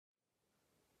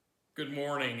Good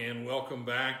morning and welcome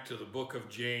back to the book of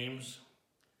James.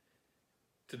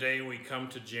 Today we come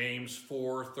to James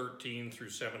 4:13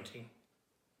 through 17.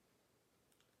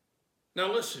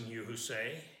 Now listen, you who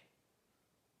say,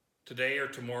 today or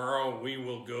tomorrow we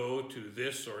will go to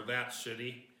this or that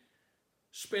city,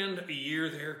 spend a year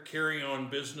there, carry on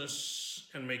business,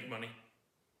 and make money.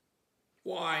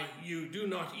 Why, you do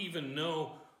not even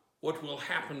know what will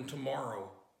happen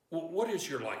tomorrow. What is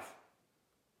your life?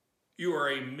 You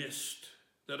are a mist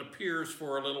that appears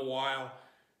for a little while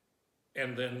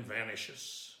and then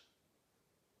vanishes.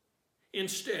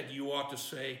 Instead, you ought to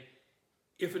say,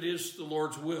 if it is the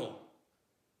Lord's will,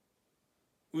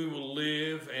 we will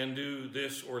live and do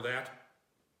this or that.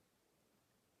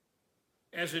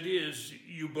 As it is,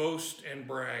 you boast and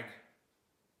brag.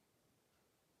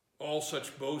 All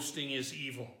such boasting is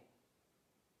evil.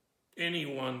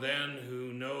 Anyone then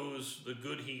who knows the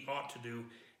good he ought to do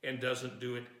and doesn't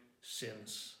do it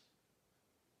sins.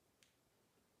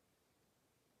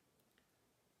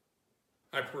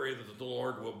 I pray that the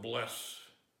Lord will bless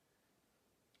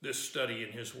this study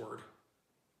in His Word.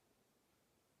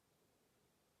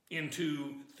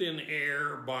 Into Thin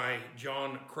Air by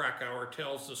Jon Krakauer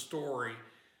tells the story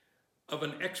of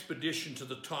an expedition to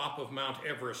the top of Mount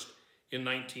Everest in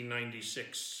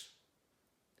 1996.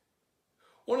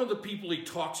 One of the people he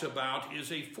talks about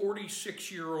is a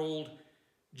 46-year-old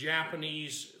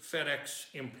Japanese FedEx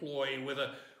employee with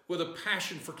a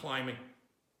passion for climbing.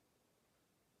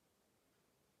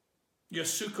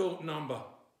 Yasuko Namba.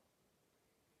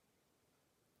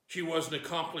 She was an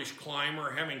accomplished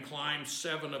climber, having climbed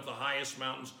 7 of the highest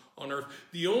mountains on Earth.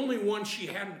 The only one she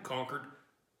hadn't conquered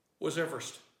was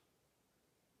Everest.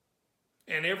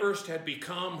 And Everest had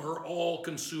become her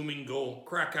all-consuming goal.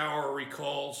 Krakauer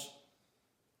recalls,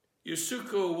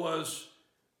 Yasuko was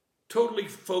totally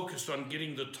focused on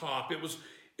getting the top. It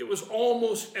was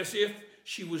almost as if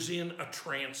she was in a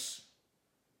trance.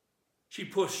 She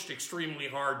pushed extremely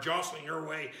hard, jostling her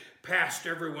way past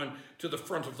everyone to the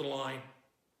front of the line.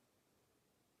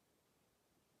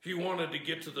 She wanted to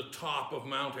get to the top of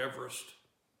Mount Everest.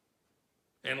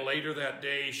 And later that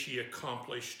day, she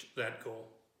accomplished that goal.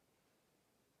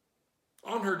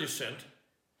 On her descent,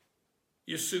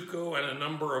 Yasuko and a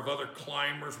number of other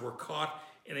climbers were caught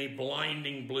in a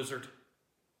blinding blizzard.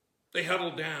 They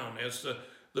huddled down as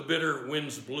the bitter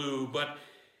winds blew, but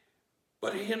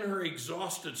in her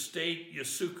exhausted state,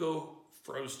 Yasuko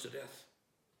froze to death.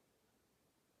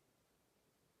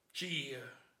 She,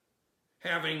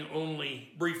 having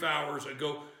only brief hours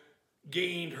ago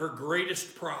gained her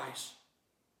greatest prize,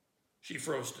 she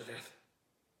froze to death.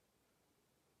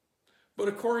 But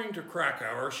according to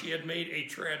Krakauer, she had made a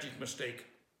tragic mistake.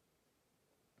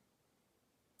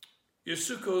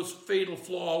 Yasuko's fatal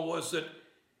flaw was that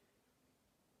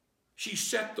she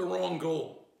set the wrong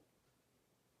goal.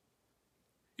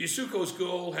 Yasuko's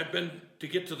goal had been to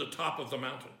get to the top of the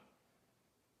mountain.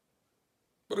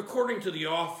 But according to the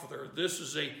author, this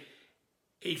is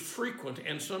a frequent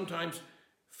and sometimes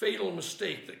fatal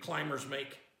mistake that climbers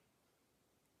make.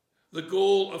 The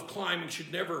goal of climbing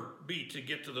should never be to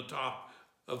get to the top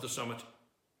of the summit.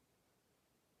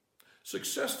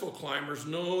 Successful climbers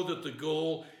know that the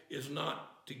goal is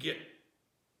not to get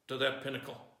to that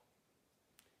pinnacle.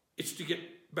 It's to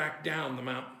get back down the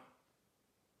mountain.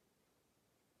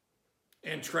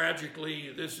 And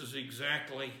tragically, this is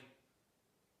exactly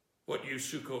what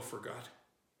Yasuko forgot.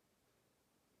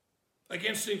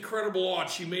 Against incredible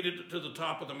odds, she made it to the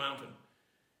top of the mountain.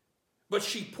 But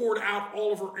she poured out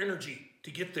all of her energy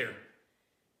to get there.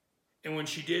 And when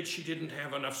she did, she didn't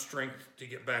have enough strength to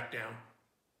get back down.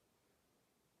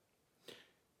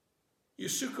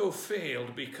 Yasuko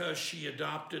failed because she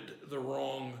adopted the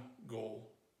wrong goal.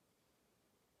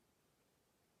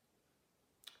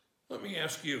 Let me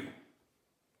ask you,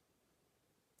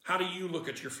 how do you look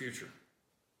at your future?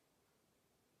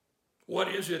 What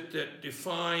is it that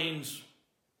defines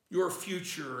your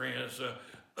future as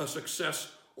a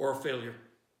success or a failure?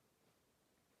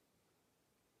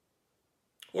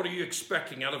 What are you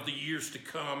expecting out of the years to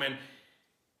come?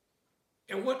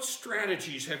 And what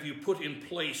strategies have you put in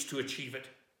place to achieve it?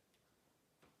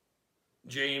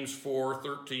 James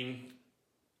 4:13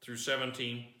 through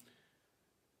 17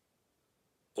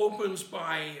 opens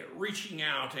by reaching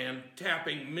out and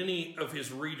tapping many of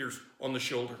his readers on the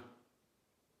shoulder.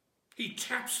 He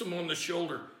taps them on the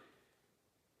shoulder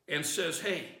and says,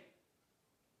 hey,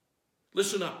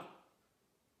 listen up.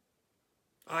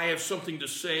 I have something to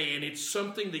say, and it's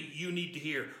something that you need to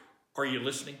hear. Are you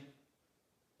listening?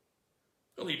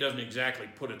 Well, he doesn't exactly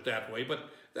put it that way, but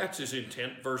that's his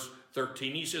intent. Verse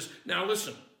 13, he says, now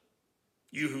listen,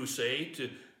 you who say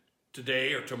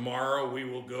Today or tomorrow we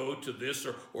will go to this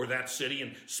or that city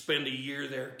and spend a year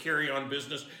there, carry on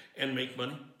business, and make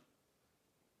money.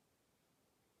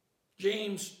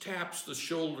 James taps the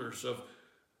shoulders of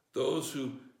those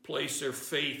who place their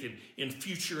faith in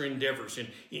future endeavors,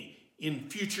 in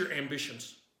future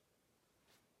ambitions.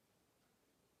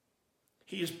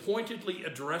 He is pointedly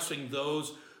addressing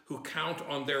those who count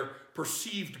on their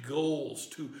perceived goals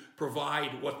to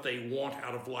provide what they want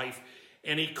out of life,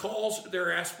 and he calls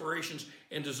their aspirations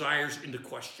and desires into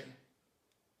question.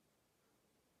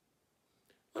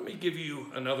 Let me give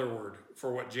you another word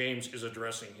for what James is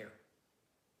addressing here.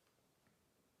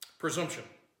 Presumption.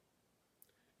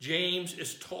 James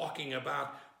is talking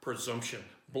about presumption,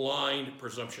 blind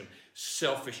presumption,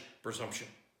 selfish presumption.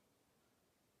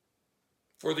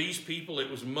 For these people, it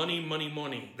was money, money,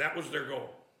 money. That was their goal.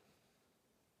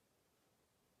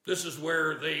 This is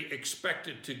where they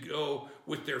expected to go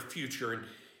with their future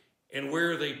and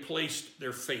where they placed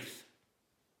their faith.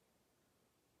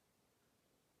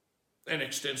 An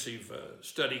extensive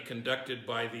study conducted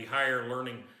by the Higher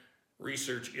Learning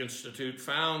Research Institute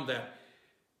found that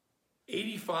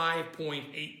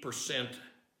 85.8%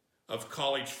 of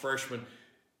college freshmen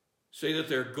say that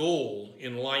their goal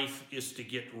in life is to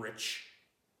get rich.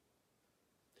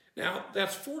 Now,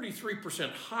 that's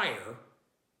 43% higher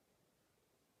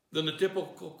than the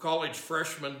typical college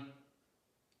freshman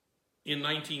in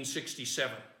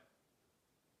 1967.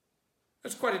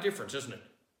 That's quite a difference, isn't it?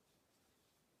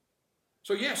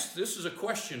 So yes, this is a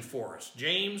question for us.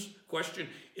 James' question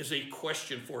is a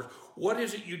question for us. What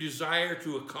is it you desire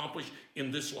to accomplish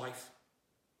in this life?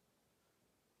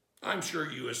 I'm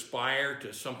sure you aspire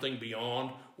to something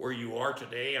beyond where you are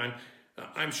today.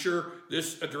 I'm sure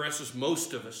this addresses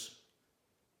most of us.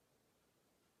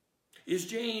 Is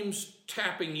James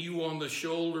tapping you on the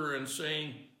shoulder and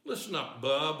saying, listen up,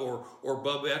 bub, or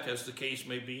bubette, as the case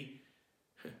may be?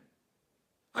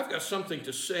 I've got something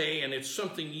to say, and it's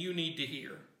something you need to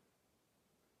hear.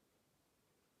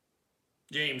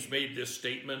 James made this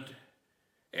statement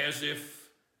as if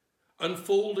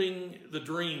unfolding the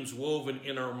dreams woven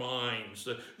in our minds,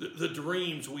 the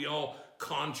dreams we all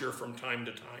conjure from time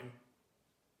to time.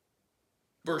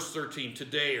 Verse 13,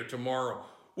 today or tomorrow,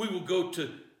 we will go to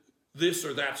this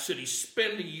or that city,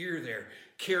 spend a year there,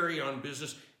 carry on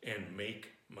business, and make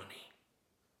money.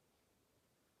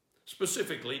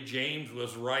 Specifically, James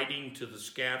was writing to the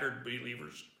scattered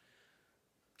believers,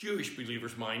 Jewish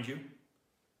believers, mind you,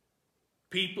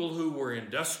 people who were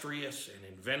industrious and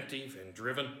inventive and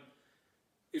driven.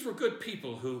 These were good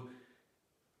people who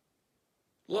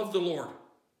loved the Lord.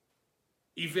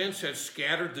 Events had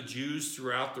scattered the Jews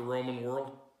throughout the Roman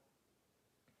world.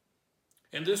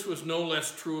 And this was no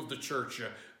less true of the church,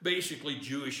 basically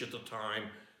Jewish at the time.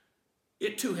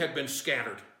 It too had been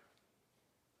scattered.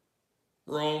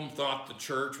 Rome thought the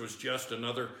church was just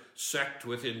another sect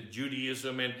within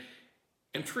Judaism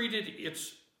and treated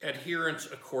its adherents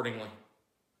accordingly.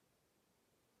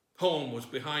 Home was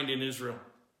behind in Israel.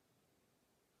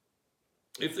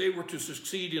 If they were to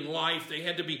succeed in life, they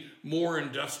had to be more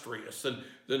industrious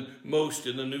than most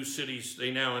in the new cities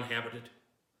they now inhabited.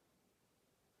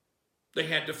 They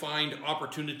had to find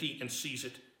opportunity and seize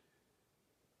it.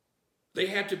 They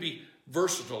had to be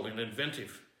versatile and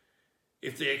inventive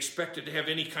if they expected to have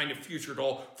any kind of future at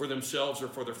all for themselves or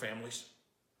for their families.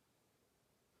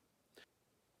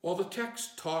 While the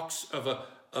text talks of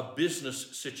a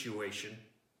business situation,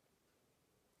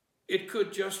 it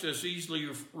could just as easily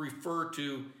refer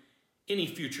to any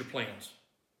future plans.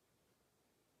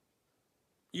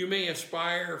 You may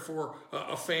aspire for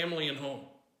a family and home.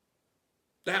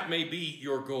 That may be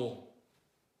your goal.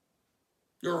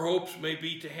 Your hopes may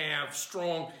be to have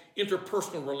strong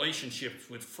interpersonal relationships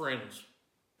with friends.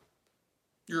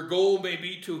 Your goal may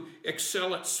be to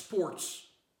excel at sports,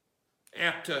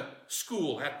 at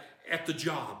school, at the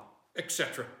job,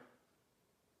 etc.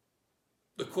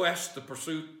 The quest, the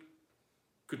pursuit,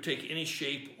 could take any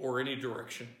shape or any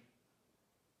direction.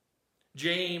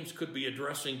 James could be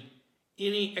addressing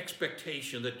any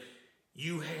expectation that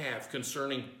you have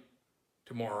concerning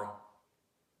tomorrow.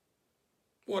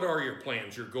 What are your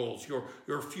plans, your goals,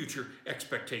 your future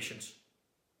expectations?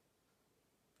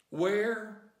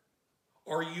 Where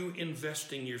are you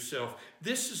investing yourself?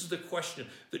 This is the question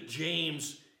that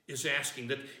James is asking,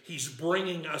 that he's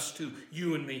bringing us to,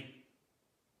 you and me.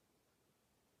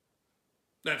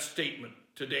 That statement,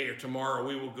 today or tomorrow,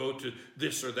 we will go to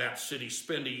this or that city,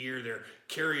 spend a year there,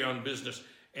 carry on business,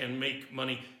 and make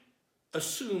money,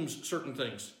 assumes certain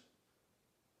things.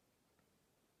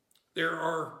 There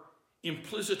are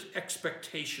implicit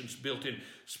expectations built in.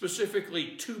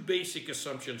 Specifically, two basic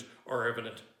assumptions are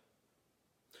evident.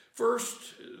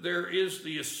 First, there is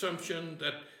the assumption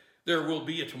that there will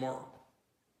be a tomorrow.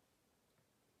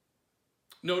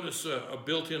 Notice a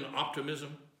built-in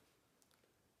optimism.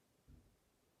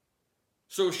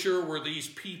 So sure were these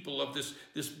people of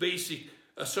this basic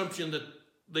assumption that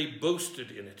they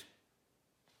boasted in it.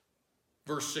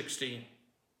 Verse 16.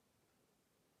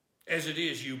 As it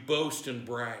is, you boast and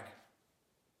brag.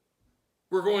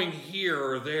 We're going here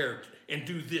or there and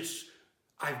do this.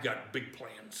 I've got big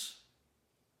plans.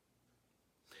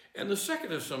 And the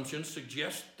second assumption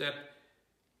suggests that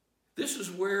this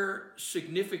is where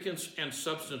significance and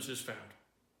substance is found.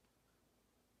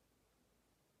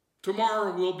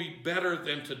 Tomorrow will be better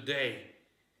than today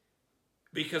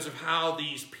because of how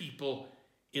these people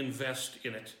invest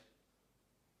in it.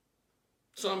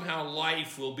 Somehow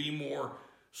life will be more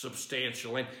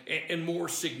substantial and more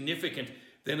significant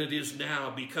than it is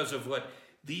now because of what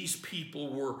these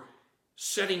people were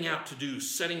setting out to do,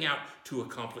 setting out to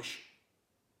accomplish.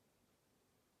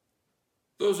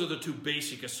 Those are the two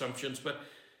basic assumptions,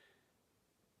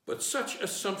 but such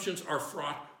assumptions are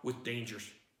fraught with dangers.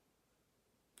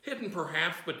 Hidden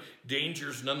perhaps, but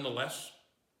dangers nonetheless.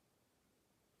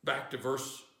 Back to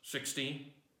verse 16.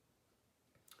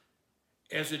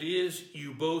 As it is,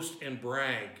 you boast and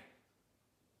brag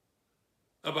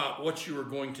about what you are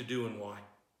going to do and why.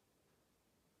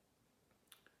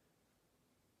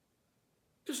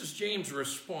 This is James'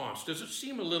 response. Does it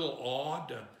seem a little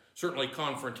odd? Certainly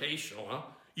confrontational, huh?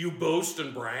 You boast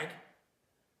and brag.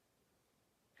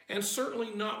 And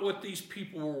certainly not what these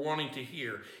people were wanting to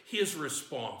hear. His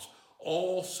response,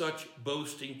 all such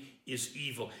boasting is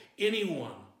evil.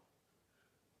 Anyone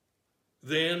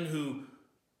then who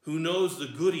knows the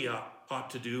good he ought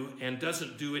to do and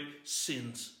doesn't do it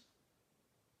sins.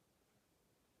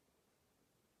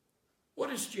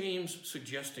 What is James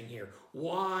suggesting here?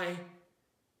 Why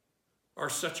are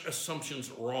such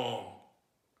assumptions wrong?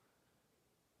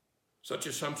 Such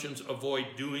assumptions avoid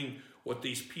doing what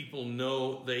these people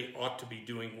know they ought to be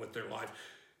doing with their life.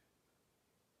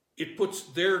 It puts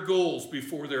their goals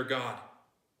before their God.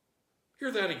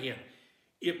 Hear that again.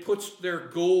 It puts their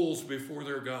goals before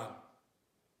their God.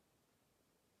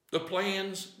 The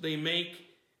plans they make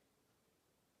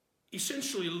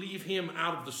essentially leave him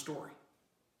out of the story.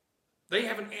 They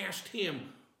haven't asked him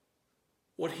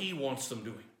what he wants them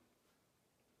doing.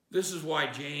 This is why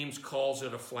James calls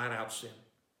it a flat-out sin.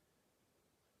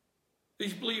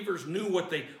 These believers knew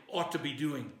what they ought to be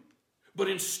doing, but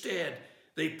instead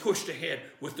they pushed ahead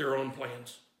with their own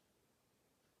plans.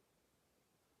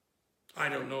 I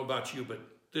don't know about you, but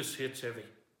this hits heavy,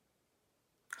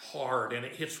 hard, and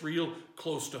it hits real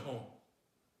close to home.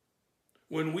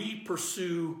 When we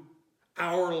pursue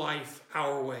our life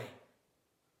our way,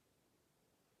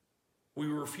 we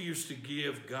refuse to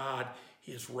give God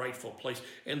his rightful place.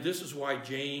 And this is why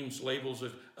James labels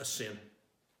it a sin.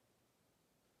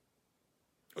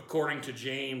 According to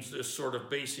James, this sort of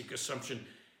basic assumption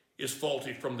is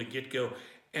faulty from the get-go.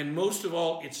 And most of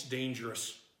all, it's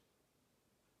dangerous.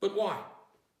 But why?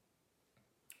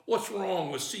 What's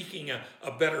wrong with seeking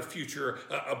a better future,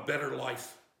 a better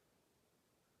life?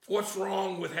 What's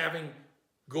wrong with having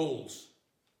goals?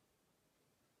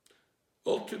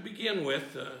 Well, to begin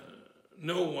with,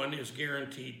 no one is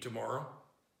guaranteed tomorrow,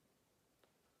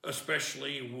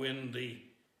 especially when the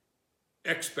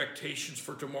expectations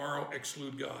for tomorrow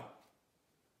exclude God.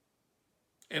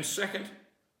 And second,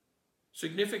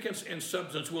 significance and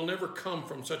substance will never come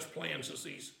from such plans as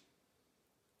these.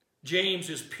 James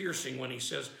is piercing when he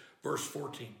says, verse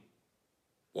 14,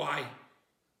 why,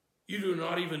 you do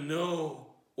not even know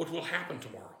what will happen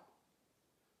tomorrow.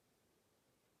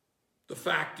 The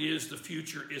fact is, the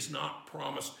future is not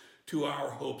promised to our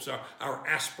hopes, our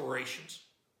aspirations.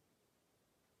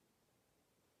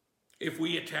 If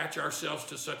we attach ourselves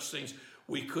to such things,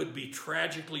 we could be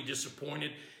tragically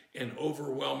disappointed and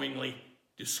overwhelmingly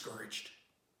discouraged.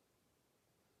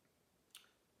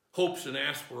 Hopes and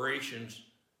aspirations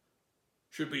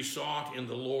should be sought in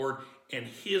the Lord and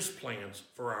his plans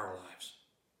for our lives.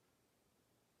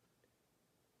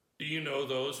 Do you know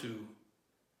those who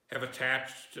have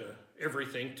attached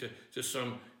everything to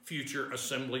some future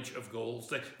assemblage of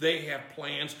goals? They have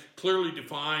plans clearly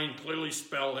defined, clearly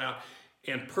spelled out,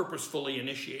 and purposefully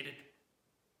initiated.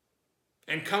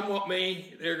 And come what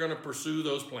may, they're going to pursue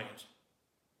those plans.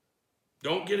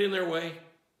 Don't get in their way.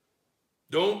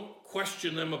 Don't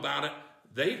question them about it.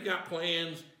 They've got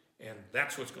plans, and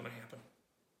that's what's going to happen.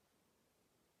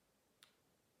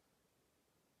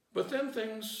 But then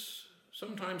things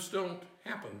sometimes don't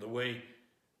happen the way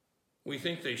we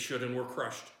think they should, and we're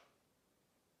crushed.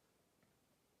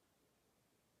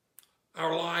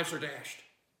 Our lives are dashed.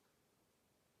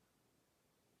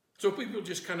 So people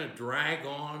just kind of drag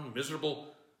on, miserable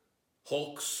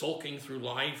hulks, sulking through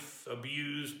life,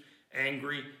 abused,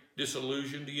 angry,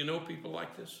 disillusioned. Do you know people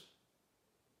like this?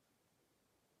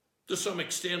 To some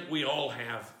extent, we all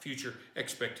have future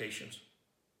expectations.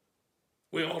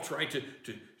 We all try to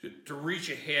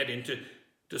reach ahead into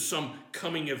some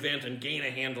coming event and gain a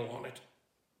handle on it.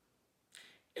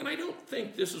 And I don't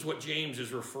think this is what James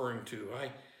is referring to.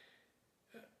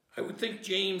 I would think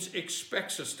James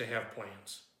expects us to have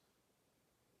plans.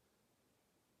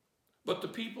 But the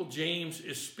people James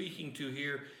is speaking to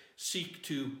here seek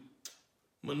to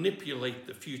manipulate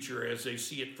the future as they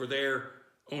see it for their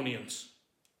own ends.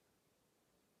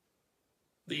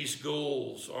 These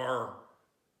goals are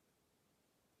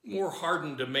more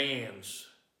hardened demands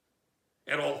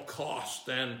at all costs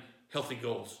than healthy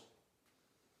goals.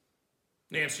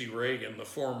 Nancy Reagan, the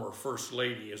former First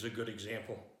Lady, is a good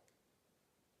example.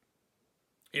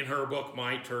 In her book,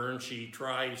 My Turn, she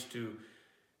tries to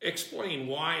explain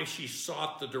why she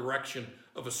sought the direction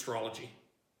of astrology.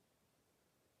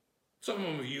 Some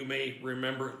of you may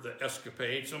remember the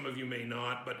escapade, some of you may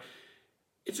not, but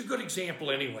it's a good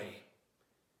example anyway.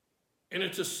 And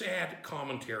it's a sad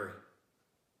commentary.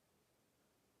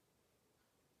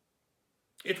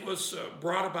 It was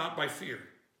brought about by fear.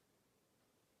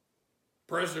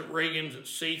 President Reagan's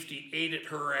safety aided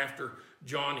her after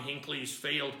John Hinckley's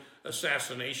failed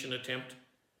assassination attempt.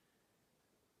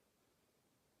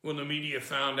 When the media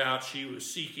found out she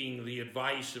was seeking the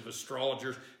advice of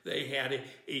astrologers, they had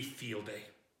a field day.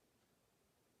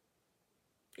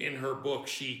 In her book,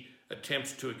 she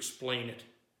attempts to explain it.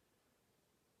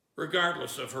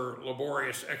 Regardless of her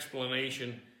laborious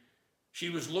explanation, she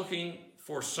was looking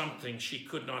for something she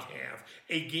could not have,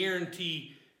 a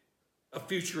guarantee of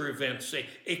future events,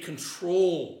 a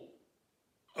control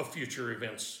of future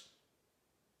events.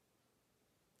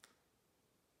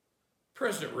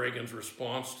 President Reagan's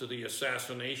response to the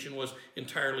assassination was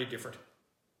entirely different.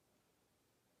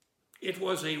 It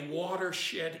was a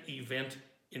watershed event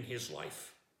in his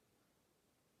life.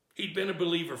 He'd been a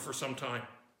believer for some time.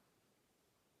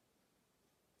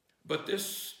 But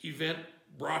this event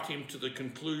brought him to the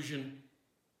conclusion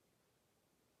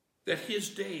that his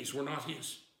days were not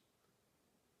his.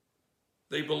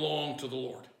 They belonged to the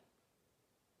Lord.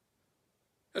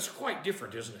 That's quite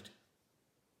different, isn't it?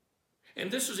 And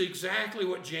this is exactly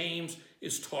what James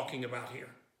is talking about here.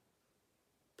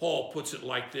 Paul puts it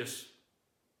like this: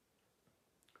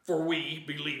 for we,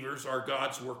 believers, are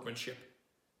God's workmanship,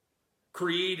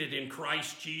 created in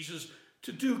Christ Jesus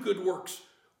to do good works,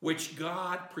 which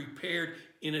God prepared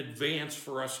in advance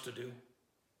for us to do.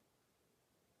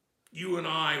 You and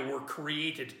I were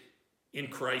created in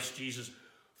Christ Jesus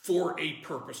for a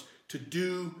purpose, to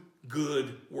do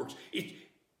good works.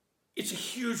 It's a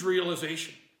huge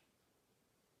realization.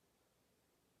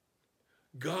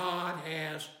 God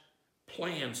has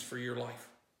plans for your life.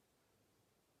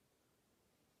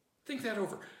 Think that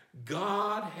over.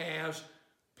 God has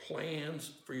plans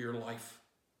for your life.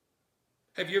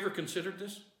 Have you ever considered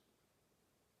this?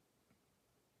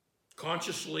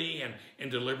 Consciously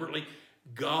and deliberately,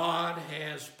 God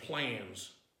has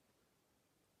plans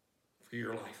for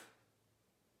your life.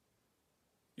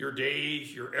 Your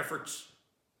days, your efforts,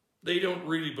 they don't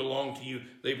really belong to you.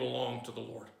 They belong to the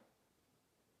Lord.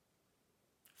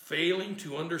 Failing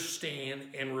to understand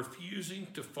and refusing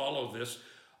to follow this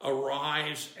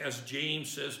arrives, as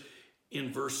James says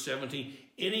in verse 17,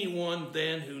 anyone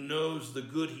then who knows the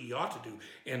good he ought to do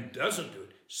and doesn't do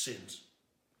it sins.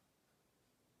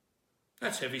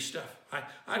 That's heavy stuff.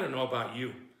 I don't know about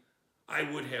you.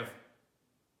 I would have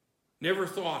never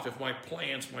thought of my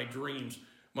plans, my dreams,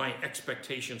 my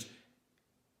expectations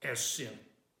as sin.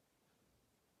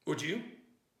 Would you?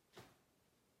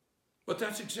 But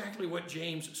that's exactly what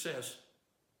James says.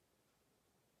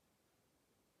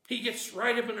 He gets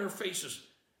right up in our faces.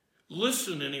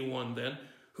 Listen, anyone then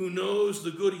who knows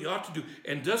the good he ought to do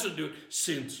and doesn't do it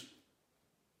sins.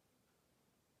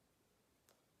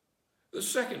 The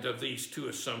second of these two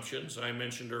assumptions I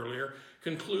mentioned earlier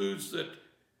concludes that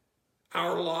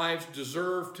our lives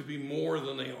deserve to be more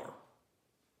than they are.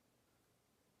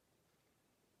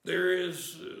 There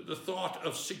is the thought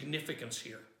of significance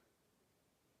here.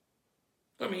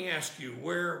 Let me ask you,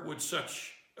 where would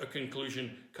such a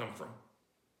conclusion come from?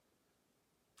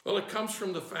 Well, it comes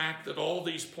from the fact that all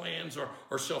these plans are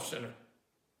self-centered.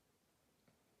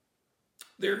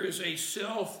 There is a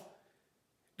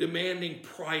self-demanding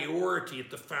priority at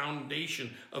the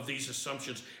foundation of these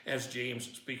assumptions, as James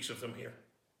speaks of them here.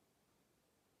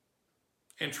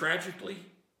 And tragically,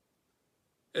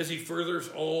 as he furthers,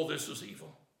 all this is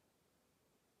evil.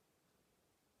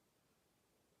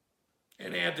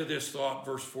 And add to this thought,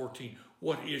 verse 14,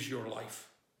 what is your life?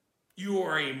 You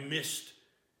are a mist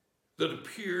that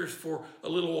appears for a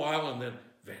little while and then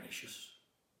vanishes.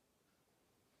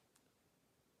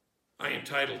 I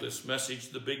entitled this message,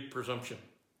 The Big Presumption.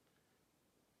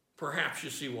 Perhaps you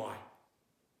see why.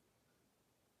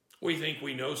 We think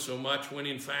we know so much when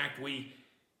in fact we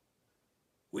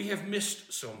have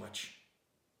missed so much.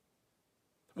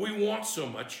 We want so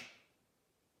much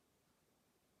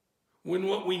when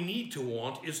what we need to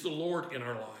want is the Lord in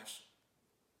our lives.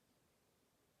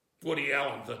 Woody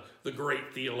Allen, the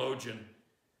great theologian,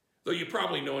 though you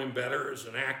probably know him better as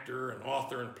an actor, an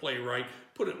author, and playwright,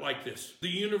 put it like this: the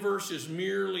universe is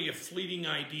merely a fleeting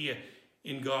idea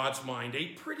in God's mind, a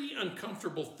pretty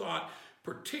uncomfortable thought,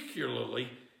 particularly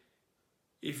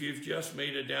if you've just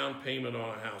made a down payment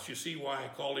on a house. You see why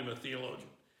I called him a theologian.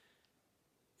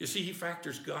 You see, he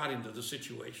factors God into the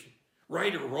situation.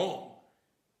 Right or wrong,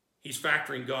 he's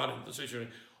factoring God into the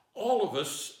situation. All of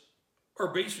us are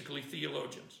basically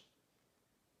theologians.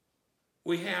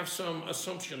 We have some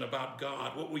assumption about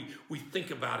God, what we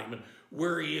think about him and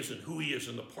where he is and who he is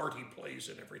and the part he plays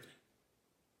and everything.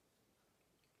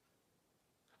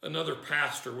 Another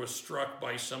pastor was struck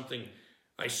by something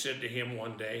I said to him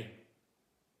one day.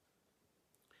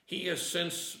 He has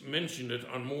since mentioned it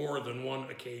on more than one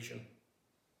occasion.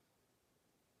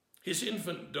 His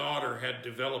infant daughter had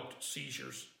developed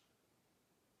seizures.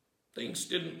 Things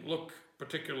didn't look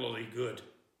particularly good.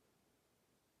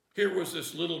 Here was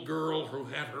this little girl who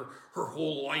had her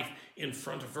whole life in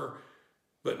front of her,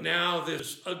 but now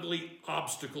this ugly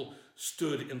obstacle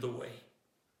stood in the way.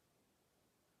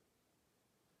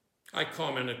 I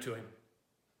commented to him,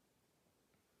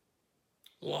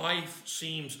 life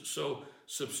seems so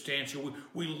substantial.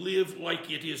 We live like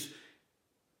it is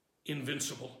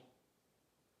invincible,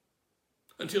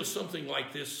 until something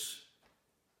like this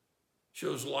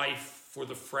shows life for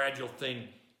the fragile thing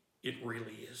it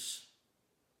really is.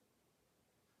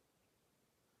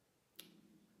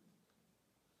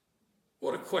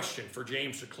 What a question for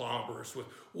James to clobber us with,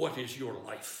 what is your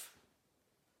life?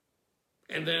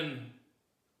 And then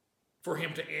for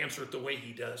him to answer it the way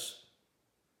he does.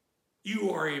 You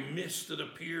are a mist that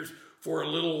appears for a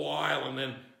little while and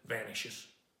then vanishes.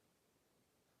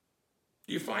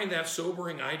 Do you find that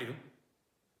sobering? I do.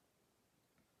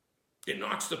 It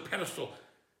knocks the pedestal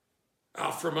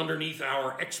out from underneath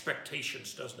our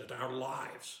expectations, doesn't it? Our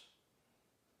lives.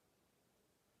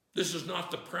 This is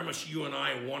not the premise you and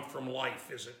I want from life,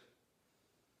 is it?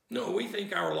 No, we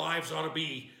think our lives ought to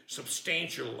be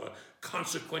substantial,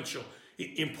 consequential,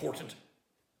 important.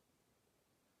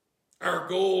 Our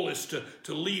goal is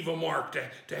to leave a mark,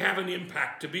 to have an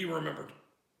impact, to be remembered.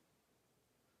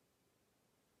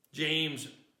 James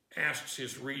asks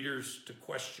his readers to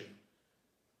question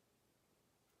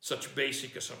such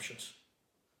basic assumptions.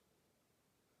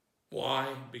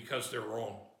 Why? Because they're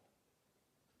wrong.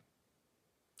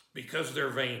 Because they're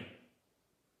vain.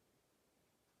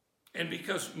 And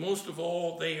because most of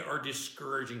all, they are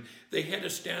discouraging. They head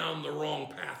us down the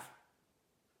wrong path.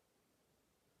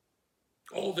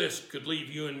 All this could leave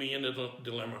you and me in a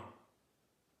dilemma.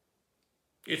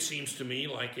 It seems to me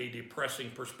like a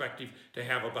depressing perspective to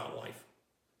have about life.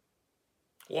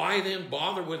 Why then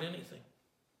bother with anything?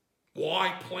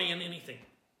 Why plan anything?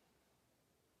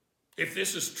 If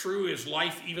this is true, is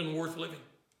life even worth living?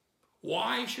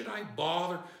 Why should I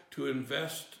bother to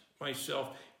invest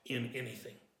myself in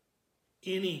anything?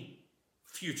 Any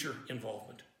future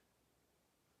involvement?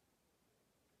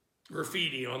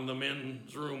 Graffiti on the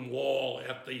men's room wall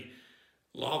at the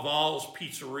Laval's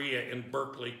Pizzeria in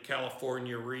Berkeley,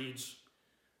 California reads,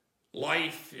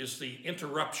 "Life is the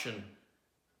interruption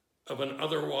of an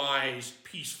otherwise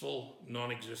peaceful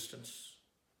non-existence."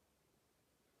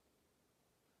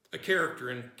 A character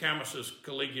in Camus's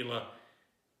Caligula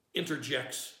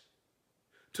interjects,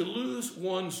 "To lose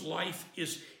one's life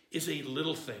is a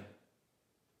little thing,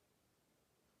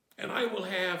 and I will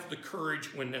have the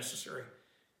courage when necessary.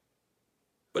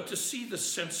 But to see the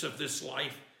sense of this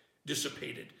life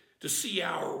dissipated, to see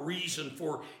our reason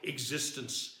for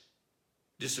existence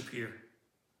disappear,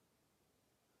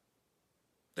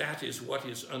 that is what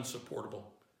is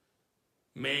unsupportable.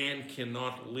 Man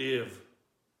cannot live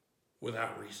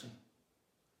without reason."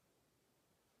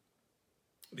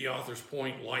 The author's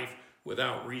point, life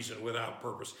without reason, without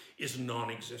purpose, is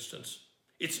non-existence.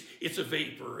 It's a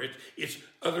vapor. It's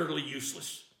utterly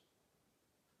useless.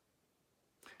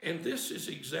 And this is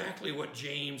exactly what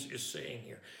James is saying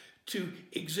here. To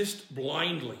exist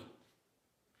blindly,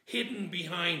 hidden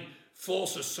behind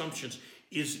false assumptions,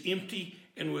 is empty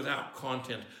and without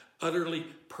content, utterly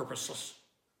purposeless.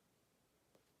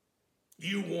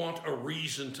 You want a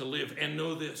reason to live. And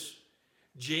know this,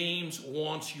 James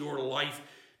wants your life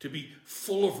to be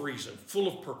full of reason, full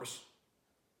of purpose.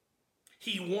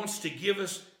 He wants to give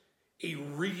us a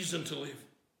reason to live.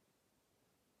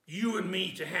 You and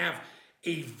me to have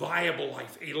a viable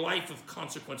life, a life of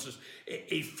consequences,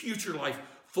 a future life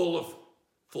full of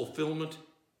fulfillment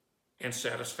and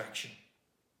satisfaction.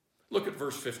 Look at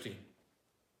verse 15.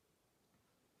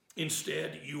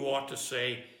 Instead, you ought to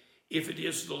say, if it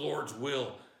is the Lord's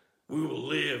will, we will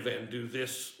live and do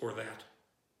this or that.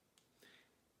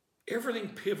 Everything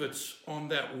pivots on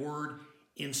that word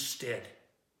instead.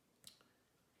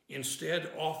 Instead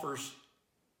offers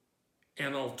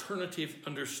an alternative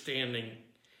understanding,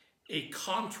 a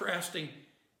contrasting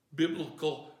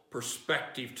biblical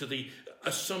perspective to the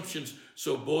assumptions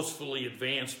so boastfully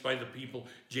advanced by the people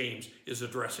James is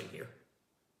addressing here.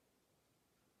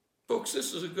 Folks,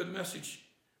 this is a good message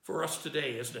for us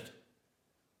today, isn't it?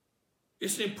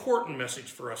 It's an important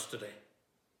message for us today.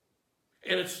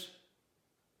 And it's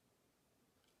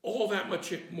all that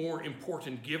much more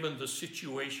important given the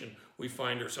situation we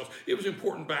find ourselves. It was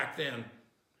important back then,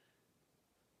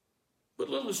 but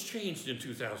little has changed in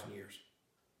 2,000 years.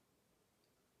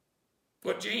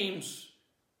 What James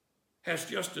has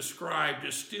just described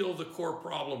is still the core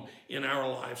problem in our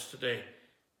lives today.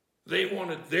 They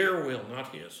wanted their will,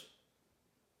 not his.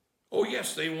 Oh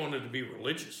yes, they wanted to be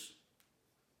religious,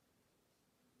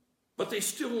 but they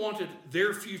still wanted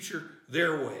their future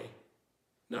their way,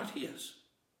 not his.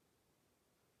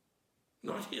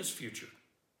 Not his future,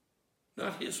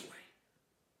 not his way.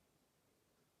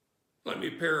 Let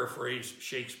me paraphrase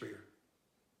Shakespeare.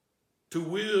 To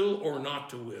will or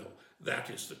not to will, that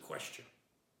is the question.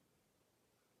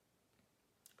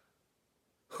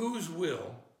 Whose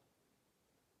will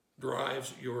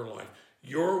drives your life?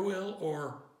 Your will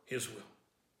or his will?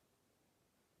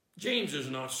 James is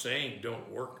not saying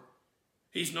don't work.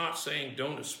 He's not saying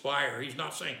don't aspire. He's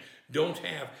not saying don't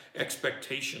have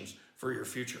expectations for your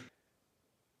future.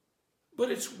 But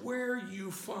it's where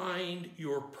you find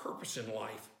your purpose in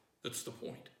life that's the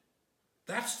point.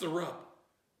 That's the rub.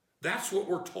 That's what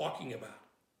we're talking about.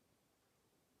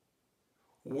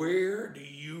 Where do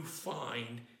you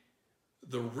find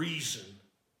the reason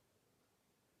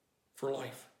for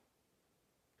life?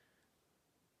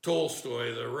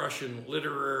 Tolstoy, the Russian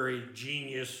literary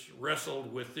genius,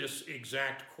 wrestled with this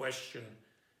exact question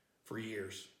for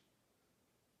years.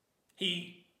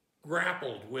 He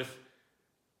grappled with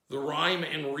the rhyme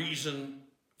and reason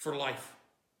for life.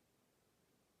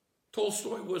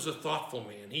 Tolstoy was a thoughtful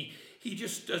man. He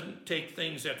just doesn't take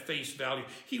things at face value.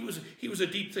 He was a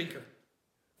deep thinker.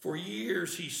 For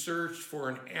years, he searched for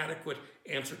an adequate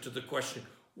answer to the question,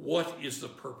 what is the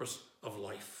purpose of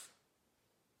life?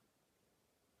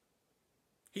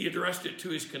 He addressed it to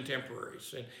his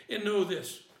contemporaries. And know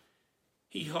this,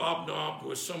 he hobnobbed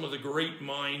with some of the great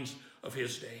minds of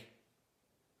his day.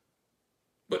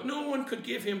 But no one could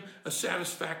give him a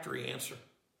satisfactory answer.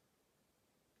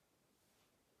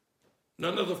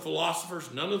 None of the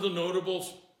philosophers, none of the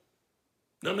notables,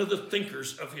 none of the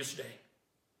thinkers of his day,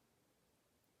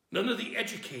 none of the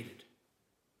educated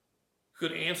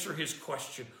could answer his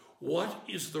question, what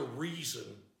is the reason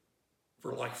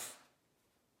for life?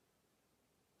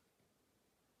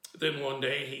 Then one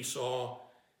day he saw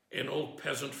an old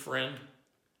peasant friend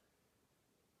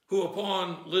who,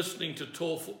 upon listening to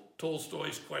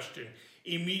Tolstoy's question,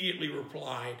 immediately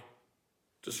replied,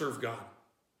 to serve God.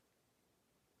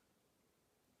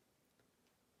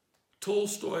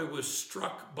 Tolstoy was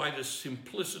struck by the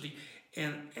simplicity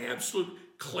and absolute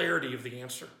clarity of the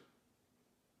answer.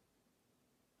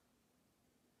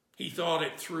 He thought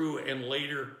it through, and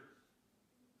later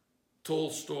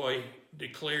Tolstoy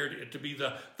declared it to be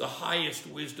the highest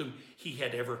wisdom he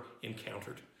had ever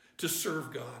encountered, to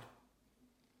serve God.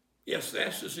 Yes,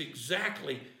 that is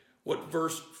exactly what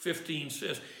verse 15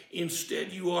 says.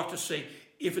 Instead, you ought to say,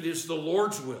 if it is the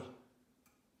Lord's will,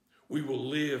 we will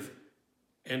live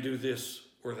and do this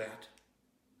or that.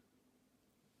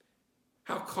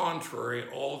 How contrary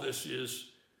all this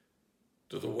is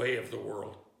to the way of the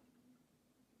world.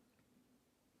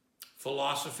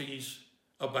 Philosophies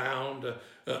abound,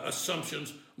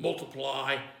 assumptions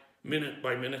multiply minute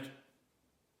by minute.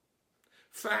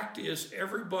 Fact is,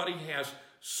 everybody has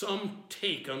some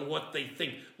take on what they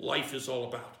think life is all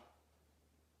about.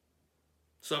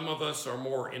 Some of us are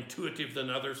more intuitive than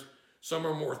others. Some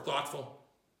are more thoughtful.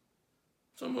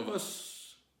 Some of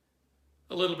us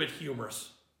a little bit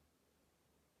humorous.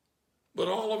 But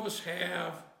all of us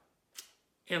have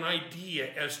an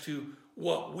idea as to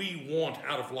what we want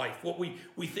out of life, what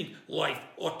we think life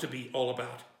ought to be all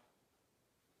about.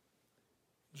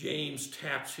 James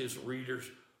taps his readers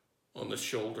on the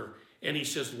shoulder and he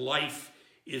says, life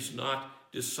is not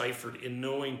deciphered in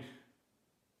knowing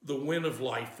the when of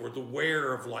life or the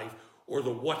where of life or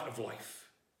the what of life.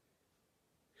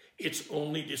 It's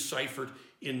only deciphered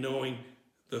in knowing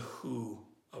the who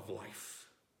of life.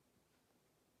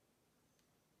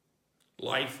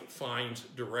 Life finds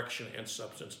direction and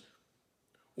substance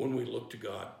when we look to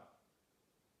God.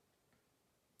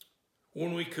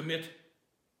 When we commit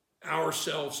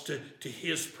ourselves to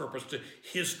his purpose, to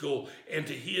his goal, and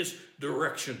to his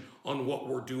direction on what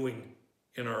we're doing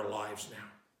in our lives now.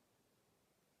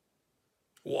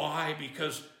 Why?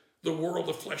 Because the world,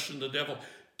 the flesh, and the devil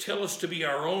tell us to be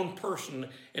our own person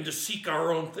and to seek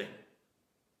our own thing.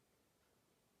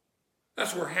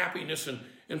 That's where happiness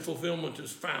and fulfillment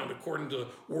is found according to the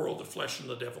world, the flesh, and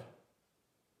the devil.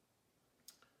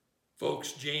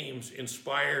 Folks, James,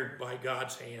 inspired by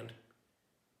God's hand,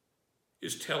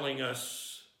 is telling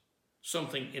us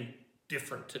something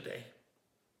different today.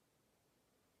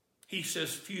 He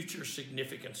says future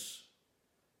significance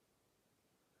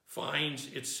finds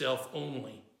itself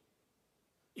only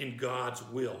in God's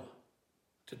will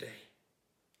today.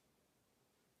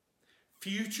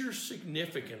 Future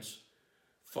significance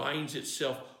finds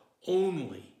itself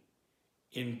only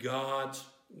in God's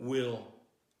will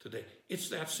today. It's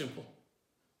that simple.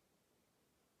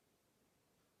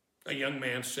 A young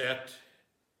man sat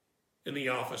in the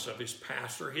office of his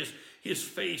pastor. His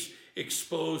face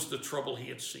exposed the trouble he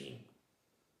had seen.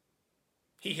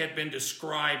 He had been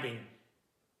describing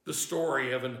the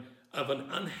story of an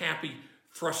unhappy,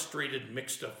 frustrated,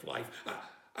 mixed-up life.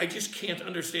 I just can't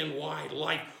understand why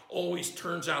life always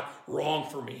turns out wrong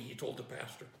for me, he told the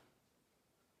pastor.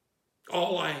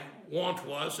 All I want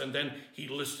was, and then he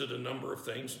listed a number of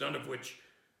things, none of which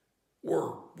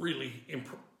were really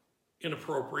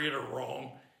inappropriate or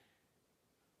wrong,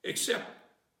 except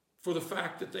for the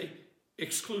fact that they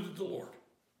excluded the Lord.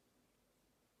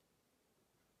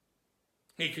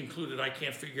 He concluded, I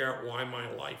can't figure out why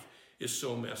my life is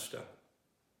so messed up.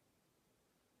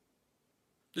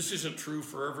 This isn't true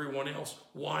for everyone else.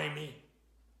 Why me?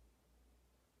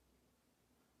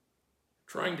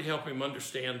 Trying to help him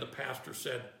understand, the pastor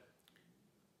said,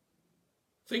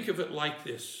 think of it like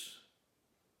this.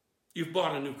 You've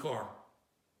bought a new car.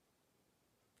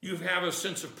 You have a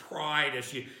sense of pride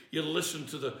as you listen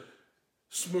to the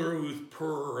smooth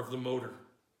purr of the motor.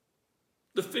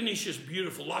 The finish is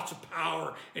beautiful, lots of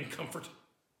power and comfort.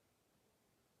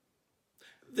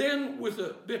 Then, with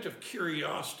a bit of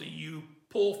curiosity, you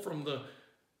pull from the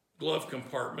glove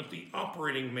compartment the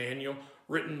operating manual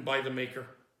written by the maker.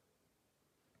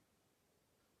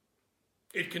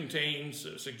 It contains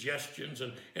suggestions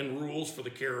and rules for the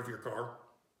care of your car.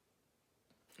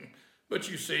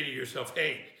 But you say to yourself,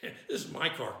 hey, this is my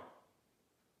car.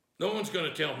 No one's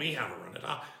going to tell me how to run it.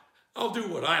 I'll do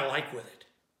what I like with it.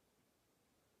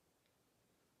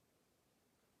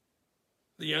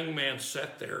 The young man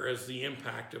sat there as the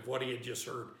impact of what he had just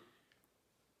heard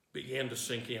began to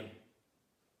sink in.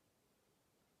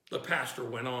 The pastor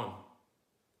went on.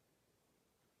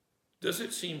 Does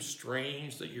it seem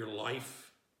strange that your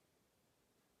life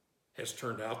has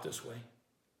turned out this way?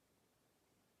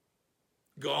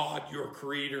 God, your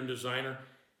creator and designer,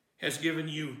 has given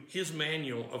you his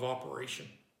manual of operation.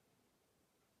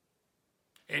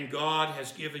 And God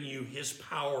has given you his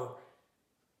power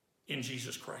in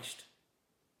Jesus Christ.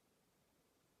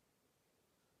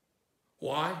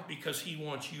 Why? Because he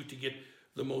wants you to get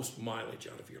the most mileage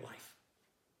out of your life.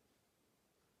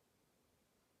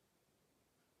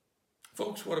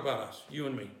 Folks, what about us? You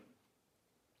and me.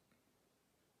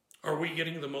 Are we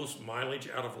getting the most mileage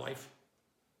out of life?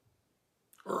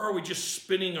 Or are we just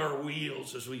spinning our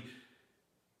wheels as we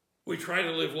try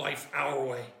to live life our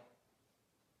way?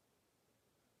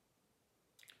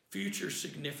 Future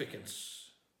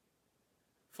significance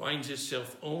finds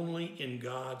itself only in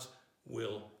God's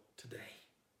will today.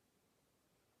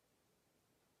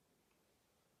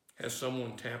 Has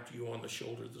someone tapped you on the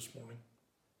shoulder this morning?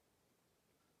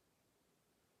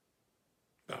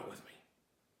 Bow with me.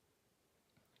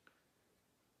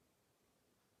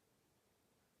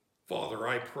 Father,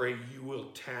 I pray you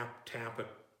will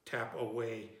tap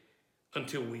away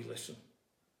until we listen.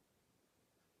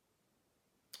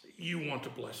 You want to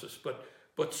bless us,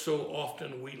 but so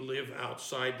often we live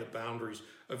outside the boundaries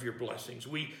of your blessings.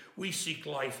 We seek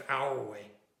life our way,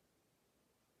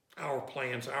 our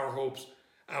plans, our hopes,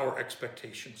 our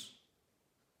expectations.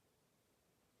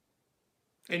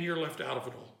 And you're left out of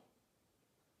it all.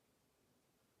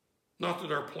 Not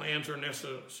that our plans are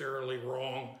necessarily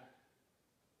wrong,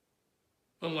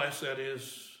 unless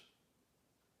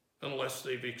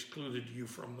they've excluded you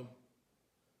from them.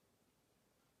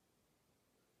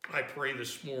 I pray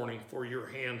this morning for your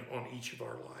hand on each of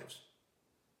our lives,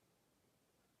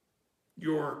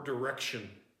 your direction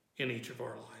in each of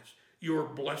our lives, your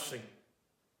blessing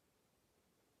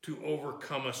to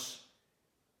overcome us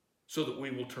so that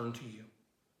we will turn to you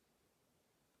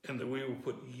and that we will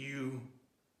put you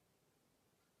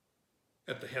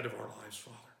at the head of our lives,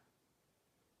 Father.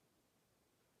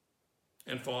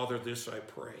 And Father, this I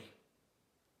pray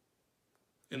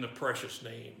in the precious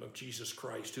name of Jesus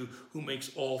Christ, who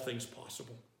makes all things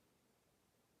possible,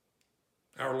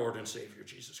 our Lord and Savior,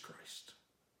 Jesus Christ.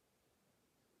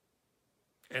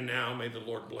 And now may the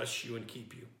Lord bless you and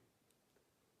keep you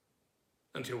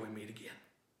until we meet again.